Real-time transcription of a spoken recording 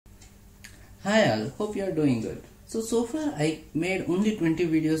Hi all, hope you are doing good. So far I made only 20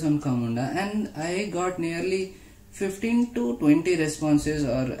 videos on camunda and I got nearly 15 to 20 responses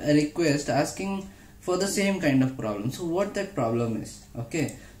or a request asking for the same kind of problem. So what that problem is,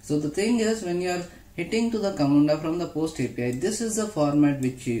 okay. So the thing is, when you are hitting to the camunda from the post API, this is the format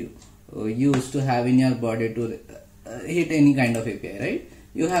which you use to have in your body to hit any kind of API, right?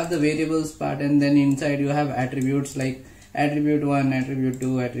 You have the variables part and then inside you have attributes like attribute 1, attribute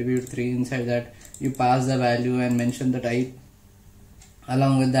 2, attribute 3. Inside that you pass the value and mention the type.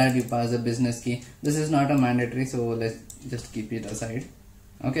 Along with that you pass the business key. This is not a mandatory, so let's just keep it aside.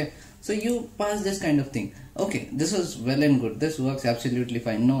 Okay, so you pass this kind of thing. Okay, this is well and good, this works absolutely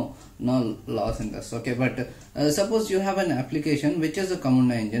fine, no loss in this. Okay, but suppose you have an application which is a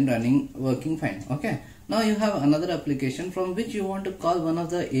camunda engine working fine. Okay, now you have another application from which you want to call one of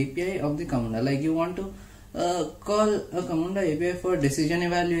the API of the camunda, like you want to call a camunda API for decision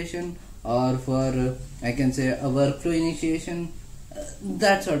evaluation or for I can say a workflow initiation,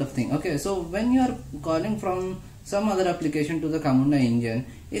 that sort of thing. Okay, so when you are calling from some other application to the camunda engine,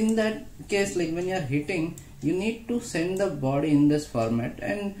 in that case, like when you are hitting, you need to send the body in this format,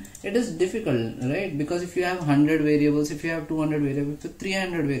 and it is difficult, right? Because if you have 100 variables, if you have 200 variables,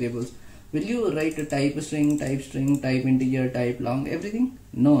 300 variables, will you write a type string, type integer, type long, everything?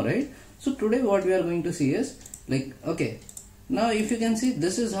 No, right? So today what we are going to see is like, okay, now if you can see,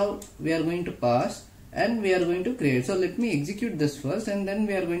 this is how we are going to pass and we are going to create. So let me execute this first and then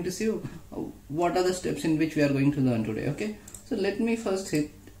we are going to see what are the steps in which we are going to learn today. Okay, so let me first hit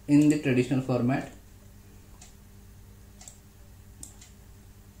in the traditional format.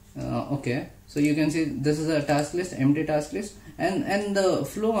 Okay, so you can see this is a task list, empty task list, and the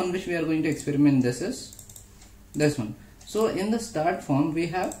flow on which we are going to experiment this is this one. So in the start form we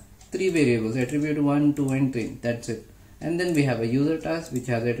have 3 variables, attribute 1, 2 and 3, that's it. And then we have a user task which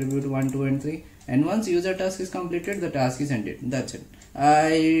has attribute 1, 2 and 3, and once user task is completed, the task is ended, that's it.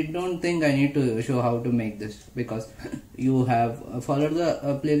 I don't think I need to show how to make this because you have followed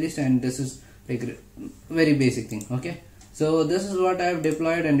the playlist, and this is like very basic thing. Okay, so this is what I have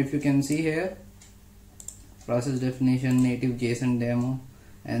deployed, and if you can see here, process definition, native Json demo,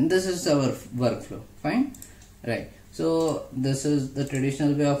 and this is our workflow. Fine, right? So this is the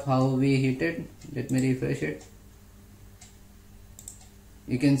traditional way of how we hit it. Let me refresh it.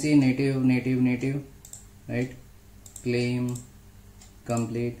 You can see native, right? Claim,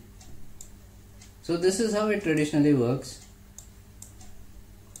 complete. So this is how it traditionally works.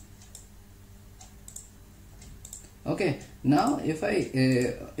 Okay, now if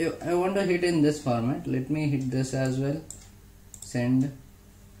I want to hit in this format, let me hit this as well. Send.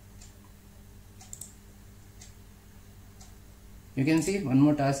 You can see one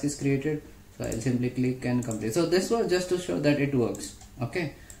more task is created, so I'll simply click and complete. So this was just to show that it works.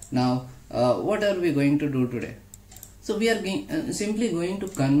 Okay, now what are we going to do today? So we are simply going to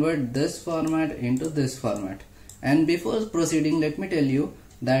convert this format into this format, and before proceeding, let me tell you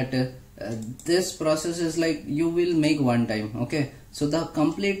that this process is like you will make one time. Okay, so the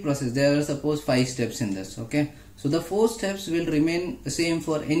complete process, there are suppose 5 steps in this. Okay, so the 4 steps will remain same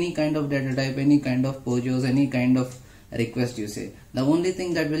for any kind of data type, any kind of POJOs, any kind of request you say. The only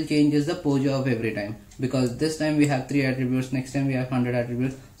thing that will change is the POJO of every time, because this time we have 3 attributes, next time we have 100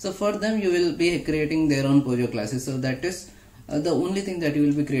 attributes. So for them you will be creating their own POJO classes. So that is the only thing that you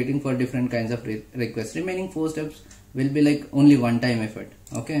will be creating for different kinds of requests. Remaining 4 steps will be like only one time effort.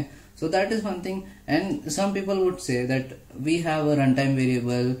 Okay, so that is one thing. And some people would say that we have a runtime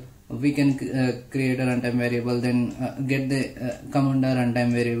variable, we can create a runtime variable, then get the camunda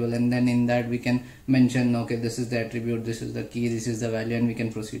runtime variable, and then in that we can mention, okay, this is the attribute, this is the key, this is the value, and we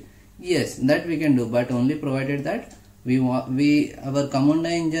can proceed. Yes, that we can do, but only provided that our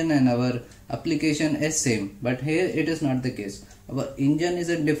camunda engine and our application is same. But here it is not the case. Our engine is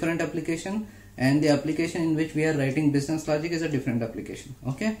a different application, and the application in which we are writing business logic is a different application.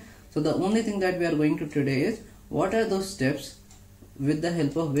 Okay, so the only thing that we are going to today is what are those steps with the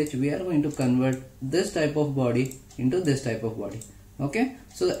help of which we are going to convert this type of body into this type of body. Okay,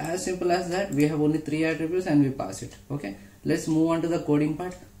 so as simple as that, we have only 3 attributes and we pass it. Okay, let's move on to the coding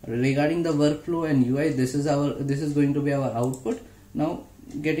part. Regarding the workflow and UI, this is going to be our output. Now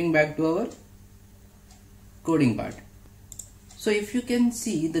getting back to our coding part. So if you can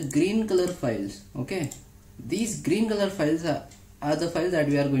see the green color files, okay, these green color files are the files that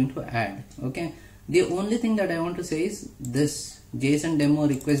we are going to add. Okay, the only thing that I want to say is this Json demo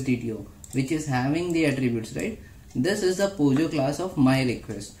request DTO, which is having the attributes, right? This is the POJO class of my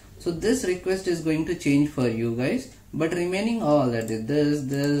request. So this request is going to change for you guys, but remaining all that is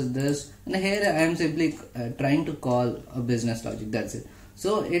this, and here I am simply trying to call a business logic, that's it.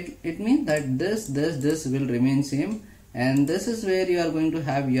 So it means that this will remain same, and this is where you are going to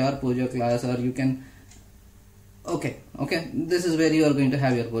have your Pojo class, or you can okay, this is where you are going to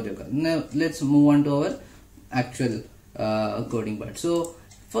have your Pojo class. Now let's move on to our actual coding part. So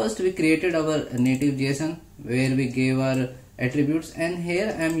first we created our native JSON where we gave our attributes, and here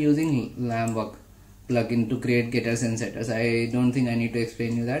I am using Lambwork plugin to create getters and setters. I don't think I need to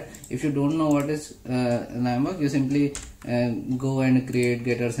explain you that. If you don't know what is Lambwork, you simply go and create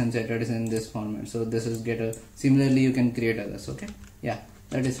getters and setters in this format. So this is getter. Similarly you can create others. Okay, yeah,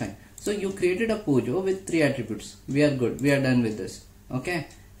 that is fine. So you created a Pojo with 3 attributes. We are good, we are done with this. Okay,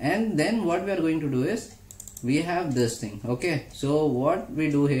 and then what we are going to do is we have this thing. Okay, so what we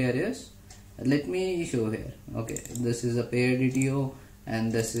do here is, let me show here. Okay, this is a pair DTO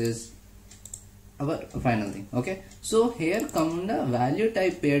and this is our final thing. Okay, so here camunda value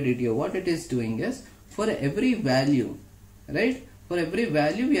type pair DTO, what it is doing is, for every value, right, for every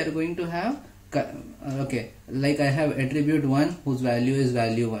value we are going to have okay, like I have attribute 1 whose value is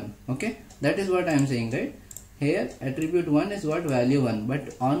value 1. Okay, that is what I am saying, right? Here attribute 1 is what, value 1,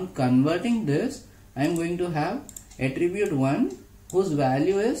 but on converting this I am going to have attribute 1 whose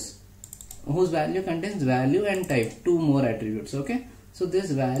value contains value and type, 2 more attributes. Okay, so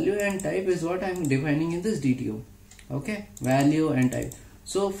this value and type is what I am defining in this DTO. Okay, value and type.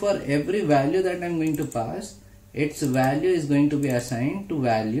 So for every value that I am going to pass, its value is going to be assigned to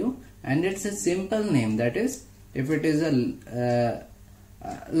value, and it's a simple name. That is, if it is a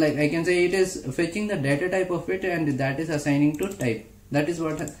like I can say it is fetching the data type of it, and that is assigning to type. That is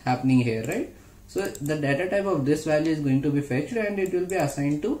what is happening here, right? So the data type of this value is going to be fetched and it will be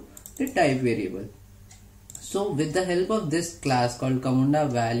assigned to the type variable. So with the help of this class called camunda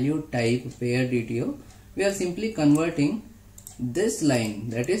value type pair DTO, we are simply converting this line,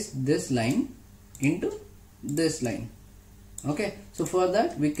 that is this line, into this line. Okay, so for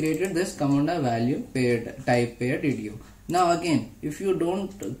that we created this camunda value pair type pair DTO. Now again, if you don't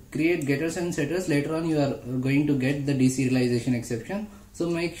create getters and setters, later on you are going to get the deserialization exception. So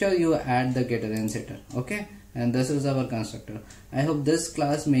make sure you add the getter and setter. Okay, and this is our constructor. I hope this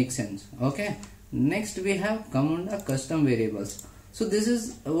class makes sense. Okay, next we have camunda custom variables. So this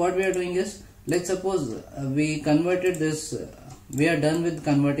is what we are doing is, let's suppose we converted this, we are done with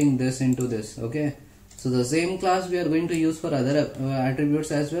converting this into this. Okay, so the same class we are going to use for other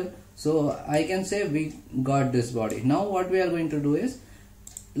attributes as well. So I can say we got this body. Now what we are going to do is,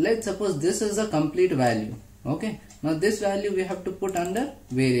 let's suppose this is a complete value. Okay, now this value we have to put under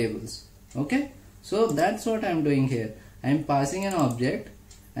variables. Okay, so that's what I am doing here. I am passing an object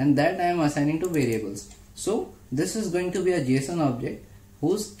and that I am assigning to variables. So this is going to be a JSON object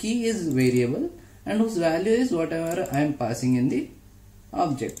whose key is variable and whose value is whatever I am passing in the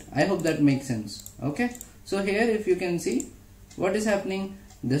object. I hope that makes sense. Okay, so here if you can see what is happening,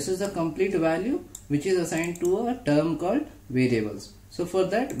 this is a complete value which is assigned to a term called variables. So for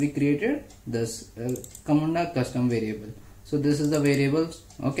that we created this camunda custom variable. So this is the variables.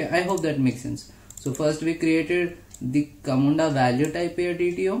 Okay, I hope that makes sense. So first we created the camunda value type pair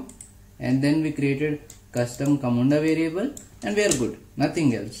DTO, and then we created custom camunda variable, and we are good,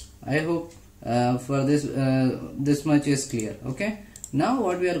 nothing else. I hope for this this much is clear. Okay, now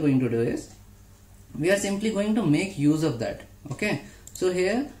what we are going to do is, we are simply going to make use of that. Okay, so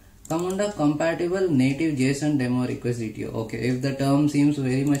here camunda compatible native JSON demo request DTO. Okay, if the term seems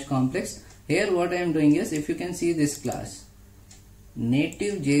very much complex, here what I am doing is, if you can see this class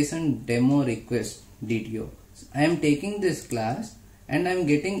native JSON demo request DTO, I am taking this class and I am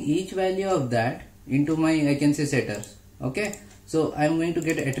getting each value of that into my, I can say, setters. Okay, so I am going to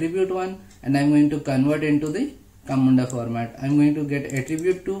get attribute 1 and I am going to convert into the camunda format. I am going to get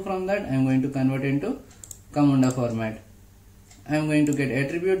attribute 2 from that, I am going to convert into camunda format. I am going to get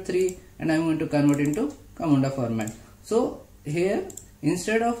attribute 3 and I am going to convert into camunda format. So here,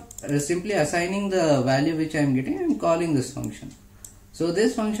 instead of simply assigning the value which I am getting, I am calling this function. So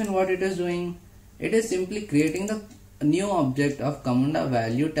this function, what it is doing, it is simply creating the new object of camunda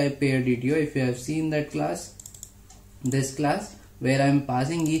value type pair DTO. If you have seen that class, this class where I am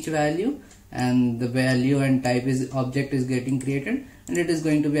passing each value and the value and type is object is getting created, and it is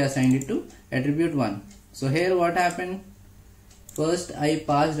going to be assigned it to attribute 1. So here what happened, first I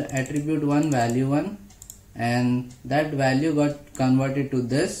passed attribute 1 value 1 and that value got converted to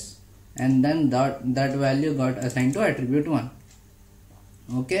this, and then that value got assigned to attribute 1.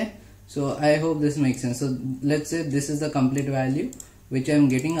 Okay, so I hope this makes sense. So let's say this is the complete value which I am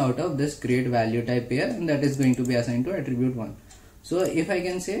getting out of this create value type pair, and that is going to be assigned to attribute 1. So if I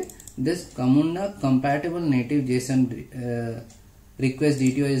can say this camunda compatible native JSON request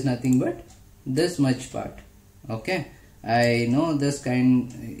DTO is nothing but this much part. Okay, I know this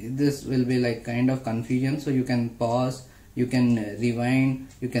will be like kind of confusion, so you can pause, you can rewind,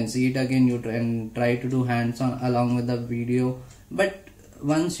 you can see it again, and try to do hands-on along with the video. But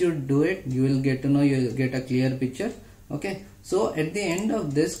once you do it, you will get to know, you will get a clear picture. Okay, so at the end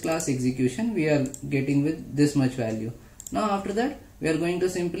of this class execution, we are getting with this much value. Now after that, we are going to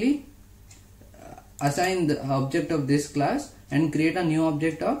simply assign the object of this class and create a new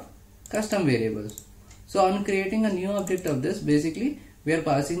object of custom variables. So on creating a new object of this, basically we are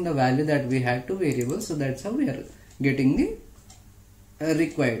passing the value that we had to variables. So that's how we are getting the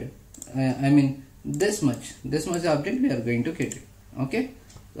required, this much object we are going to get it. Okay,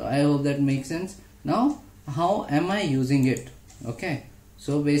 so I hope that makes sense. Now how am I using it? Okay,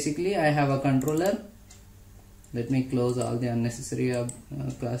 so basically I have a controller. Let me close all the unnecessary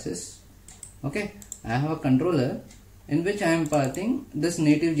classes. Okay, I have a controller in which I am passing this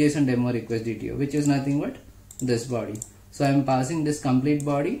native JSON demo request DTO, which is nothing but this body. So I am passing this complete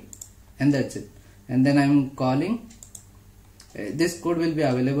body, and that's it. And then I am calling. This code will be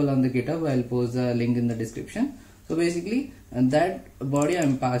available on the GitHub. I'll post the link in the description. So basically, that body I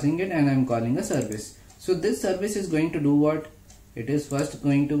am passing it, and I am calling a service. So this service is going to do what? It is first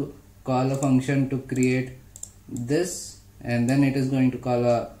going to call a function to create this, and then it is going to call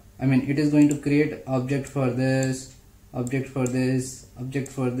it is going to create object for this, object for this, object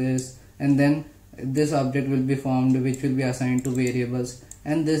for this, and then this object will be formed, which will be assigned to variables,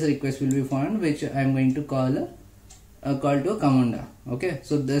 and this request will be formed, which I am going to call a call to a camunda. Okay,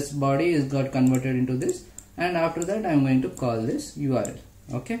 so this body is got converted into this, and after that I am going to call this URL.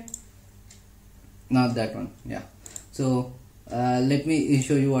 Okay, not that one. Yeah, so let me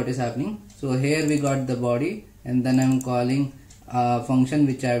show you what is happening. So here we got the body, and then I am calling a function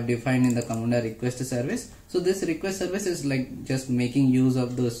which I have defined in the camunda request service. So this request service is like just making use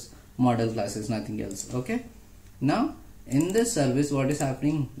of those model classes, nothing else. Okay, now in this service what is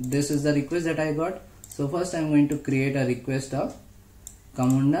happening, this is the request that I got. So first I am going to create a request of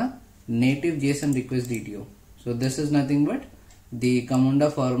camunda native JSON request DTO. So this is nothing but the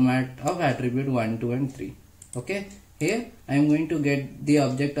camunda format of attribute 1, 2 and 3. Okay, here I am going to get the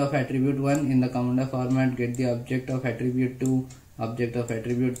object of attribute 1 in the camunda format, get the object of attribute 2, object of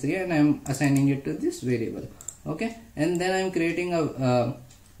attribute 3, and I am assigning it to this variable. Okay, and then I am creating a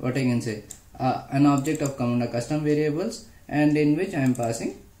an object of camunda custom variables, and in which I am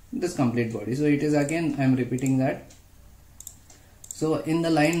passing this complete body. So it is again, I am repeating that. So in the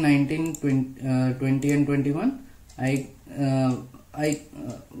line 19, 20 and 21, I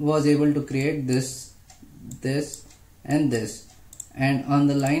was able to create this and this, and on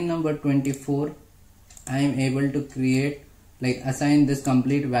the line number 24 I am able to create, assign this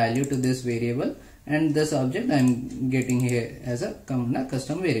complete value to this variable, and this object I am getting here as a camunda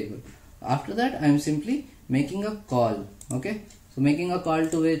custom variable. After that I am simply making a call. Okay, so making a call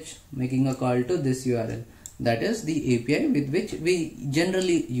to which? Making a call to this URL. That is the API with which we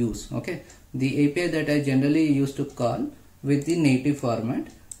generally use. Okay, the API that I generally use to call with the native format,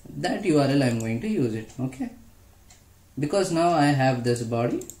 that URL I am going to use it. Okay, because now I have this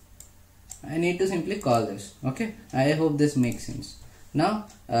body, I need to simply call this. Okay, I hope this makes sense. Now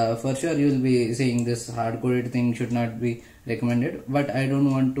for sure you will be saying this hard-coded thing should not be recommended, but I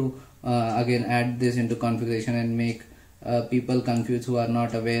don't want to again add this into configuration and make people confused who are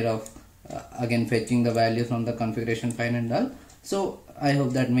not aware of again fetching the value from the configuration file and all. So I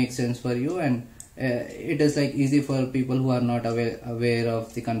hope that makes sense for you, and it is easy for people who are not aware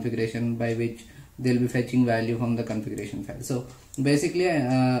of the configuration by which they'll be fetching value from the configuration file. So basically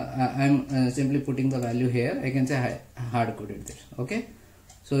I'm simply putting the value here. I can say hard coded this. Okay,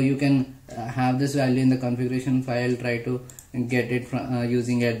 so you can have this value in the configuration file, try to get it from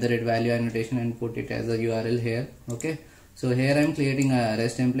using @value annotation and put it as a URL here. Okay, so here I'm creating a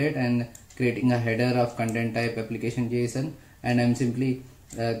REST template and creating a header of content type application JSON, and I'm simply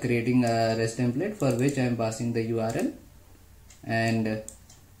creating a REST template for which I'm passing the URL and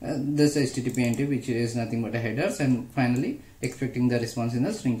this HTTP which is nothing but a headers, and finally expecting the response in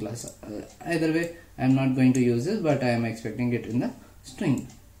the string class. Either way I'm not going to use this, but I am expecting it in the string.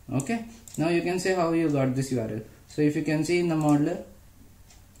 Okay, now you can say how you got this URL. So if you can see in the modeler,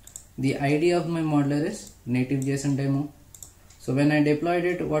 the ID of my modeler is native JSON demo. So when I deployed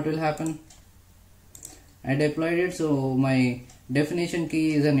it, what will happen? I deployed it, so my definition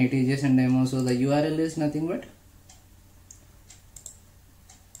key is a native JSON demo. So the URL is nothing but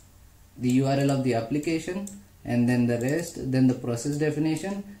the URL of the application, and then the rest, then the process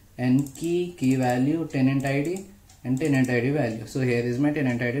definition, and key value, tenant ID, and tenant ID value. So here is my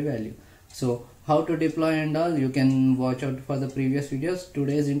tenant ID value. So how to deploy and all, you can watch out for the previous videos.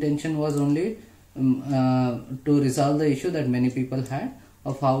 Today's intention was only to resolve the issue that many people had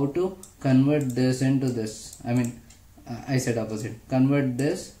of how to convert this into this. I mean, I said opposite, convert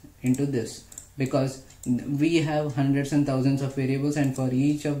this into this, because we have hundreds and thousands of variables, and for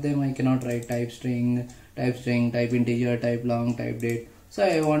each of them I cannot write type string, type integer, type long, type date. So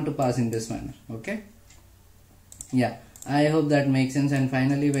I want to pass in this manner. Okay, yeah, I hope that makes sense. And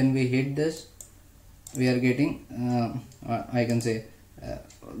finally, when we hit this, we are getting I can say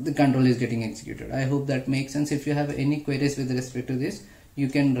the control is getting executed. I hope that makes sense. If you have any queries with respect to this, you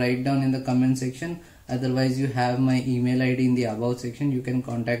can write down in the comment section. Otherwise, you have my email ID in the about section. You can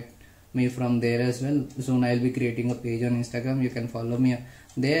contact me from there as well. Soon I'll be creating a page on Instagram. You can follow me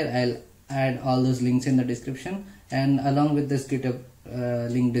there. I'll add all those links in the description, and along with this GitHub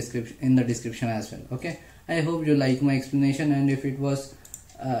link description in the description as well. Okay, I hope you like my explanation, and if it was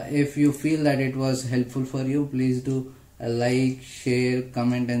if you feel that it was helpful for you, please do like, share,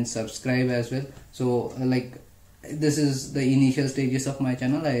 comment and subscribe as well. So like, this is the initial stages of my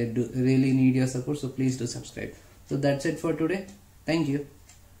channel. I do really need your support, so please do subscribe. So that's it for today. Thank you.